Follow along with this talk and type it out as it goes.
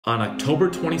On October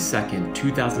 22nd,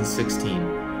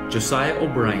 2016, Josiah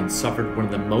O'Brien suffered one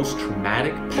of the most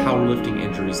traumatic powerlifting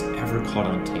injuries ever caught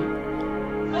on tape.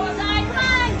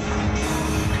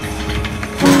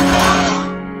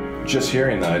 Just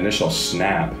hearing the initial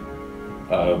snap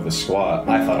of the squat,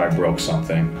 I thought I broke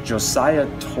something. Josiah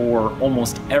tore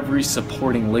almost every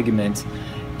supporting ligament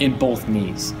in both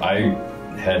knees. I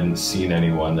hadn't seen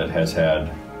anyone that has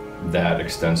had that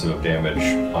extensive of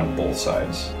damage on both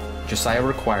sides. Josiah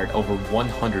required over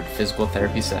 100 physical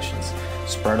therapy sessions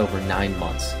spread over 9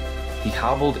 months. He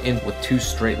hobbled in with 2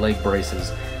 straight leg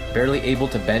braces, barely able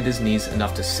to bend his knees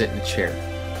enough to sit in a chair,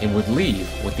 and would leave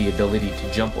with the ability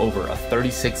to jump over a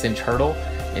 36-inch hurdle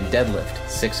and deadlift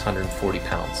 640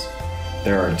 pounds.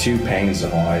 There are 2 pains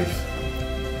in life.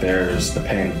 There's the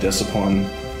pain of discipline,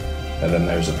 and then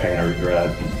there's the pain of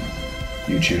regret.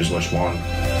 You choose which one.